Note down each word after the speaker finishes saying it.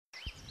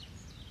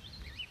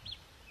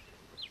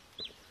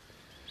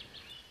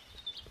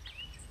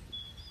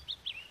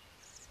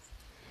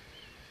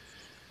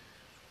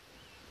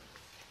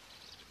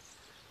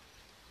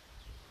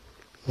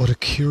What a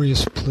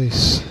curious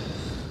place.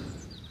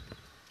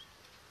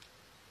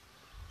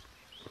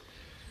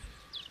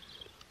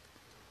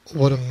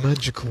 What a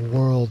magical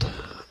world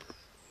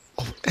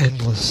of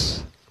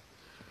endless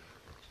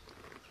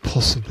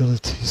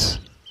possibilities.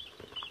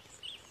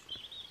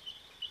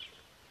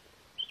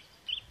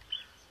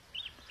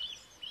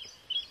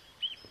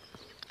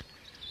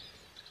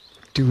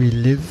 Do we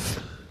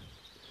live,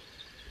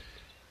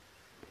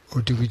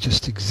 or do we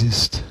just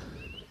exist?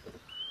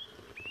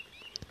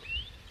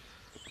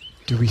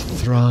 Do we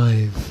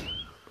thrive,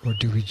 or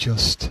do we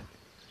just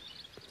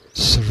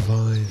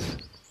survive?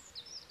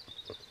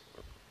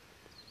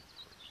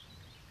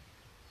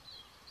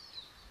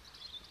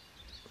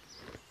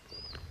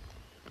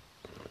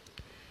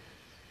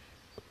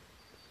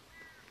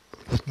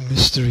 What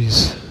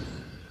mysteries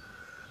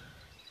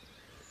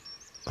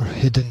are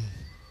hidden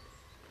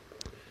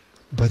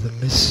by the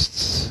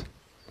mists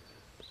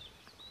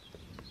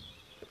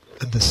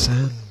and the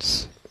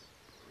sands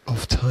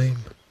of time?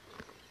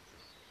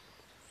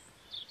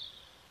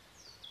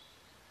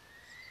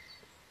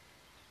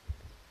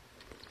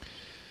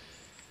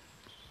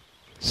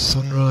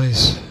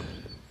 Sunrise,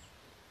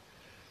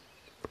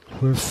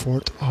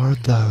 wherefore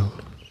art thou?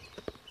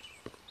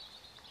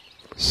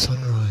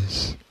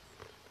 Sunrise.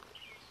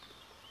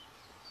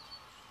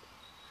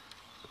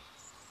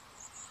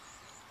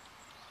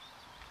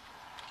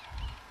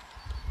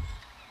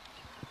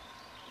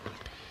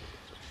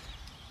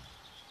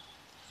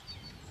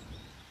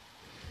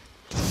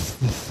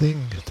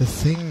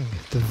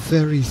 The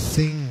very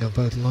thing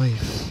about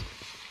life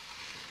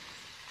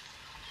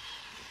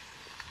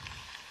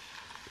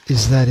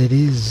is that it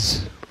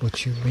is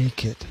what you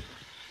make it.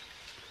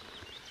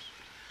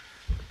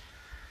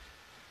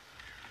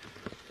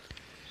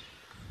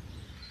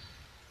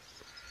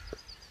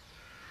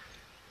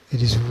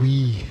 It is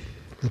we,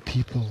 the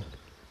people,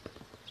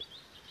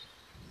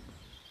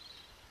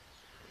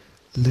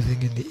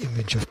 living in the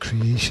image of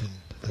creation,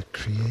 that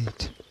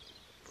create.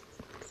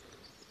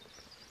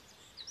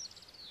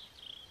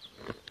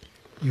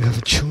 You have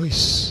a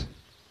choice.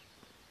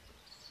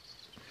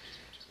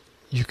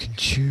 You can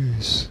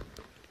choose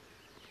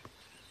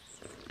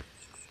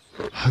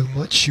how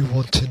much you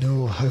want to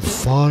know, how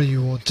far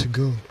you want to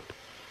go.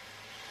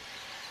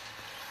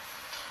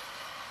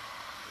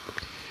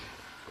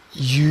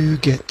 You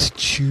get to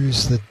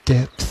choose the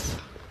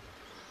depth.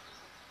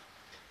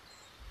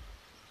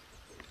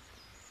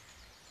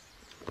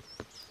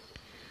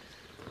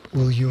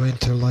 Will you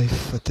enter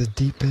life at the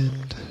deep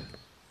end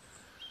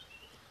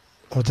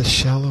or the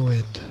shallow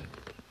end?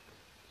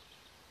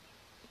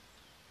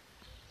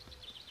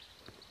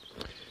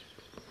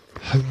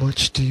 How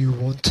much do you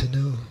want to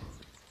know?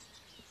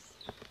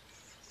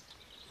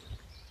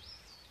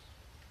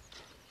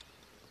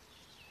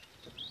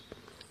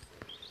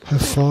 How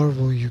far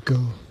will you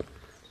go?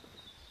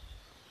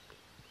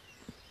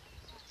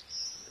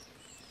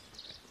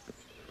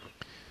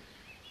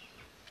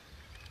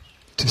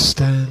 To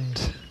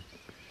stand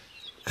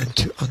and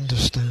to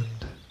understand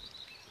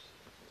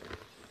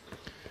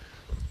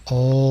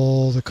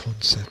all the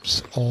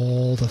concepts,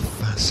 all the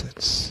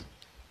facets,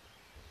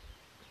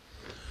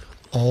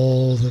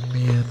 all the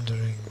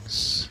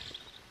meanderings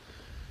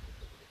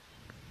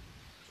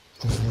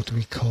of what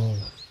we call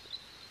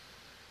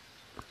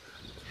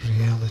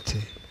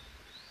reality.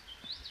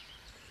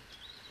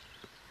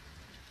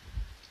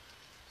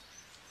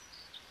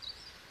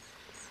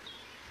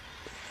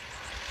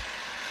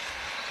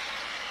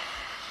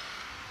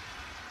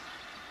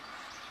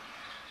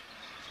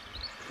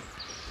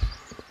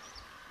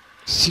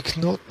 Seek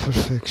not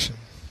perfection.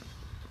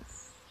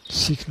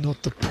 Seek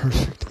not the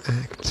perfect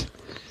act.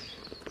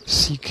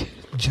 Seek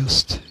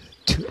just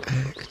to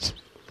act.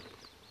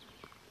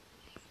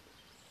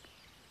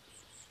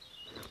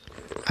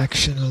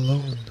 Action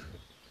alone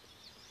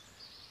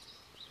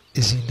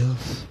is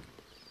enough.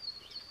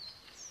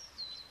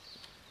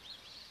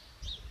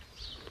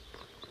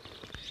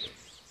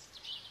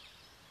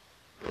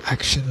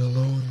 Action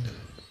alone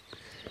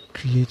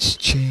creates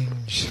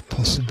change,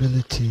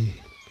 possibility,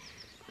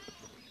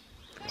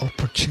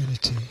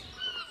 opportunity.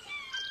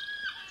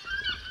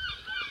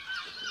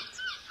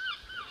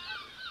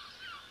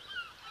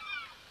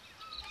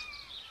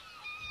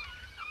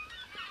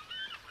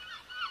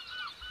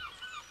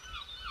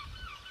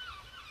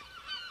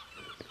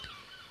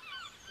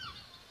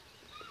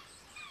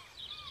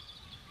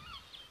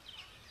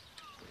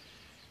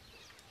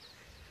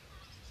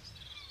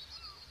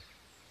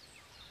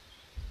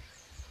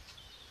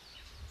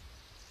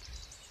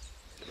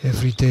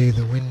 Every day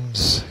the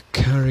winds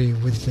carry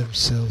with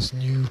themselves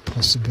new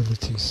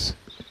possibilities,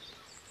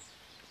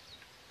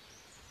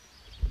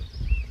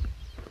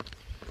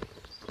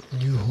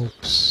 new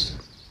hopes,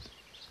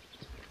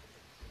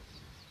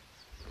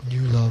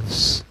 new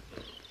loves,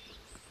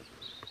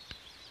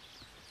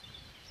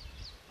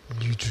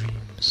 new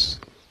dreams.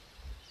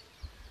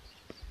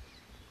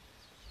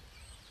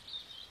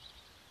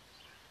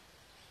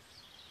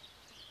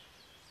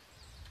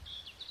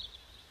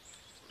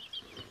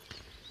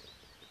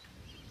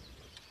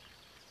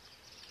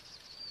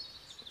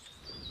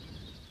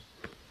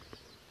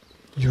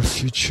 your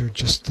future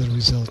just the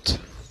result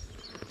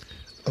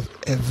of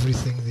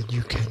everything that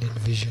you can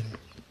envision.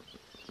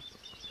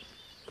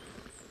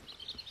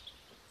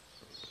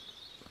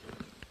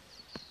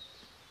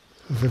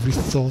 Of every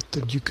thought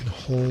that you can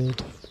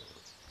hold.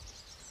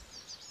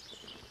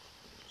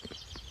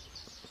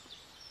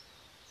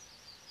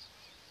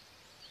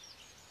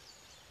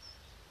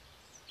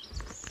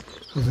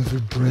 Of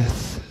every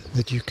breath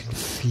that you can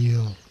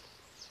feel.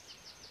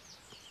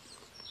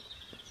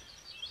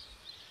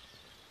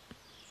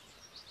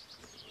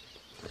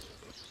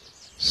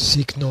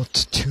 Seek not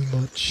too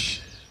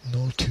much,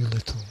 nor too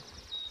little.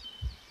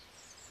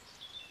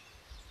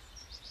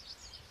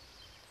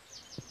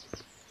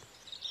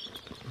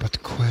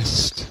 But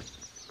quest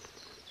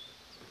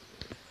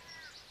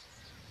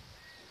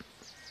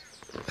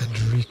and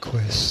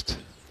request.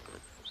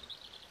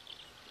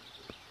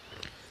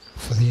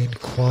 For the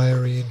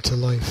inquiry into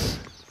life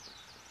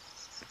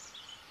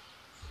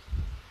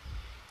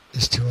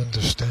is to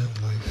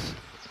understand life.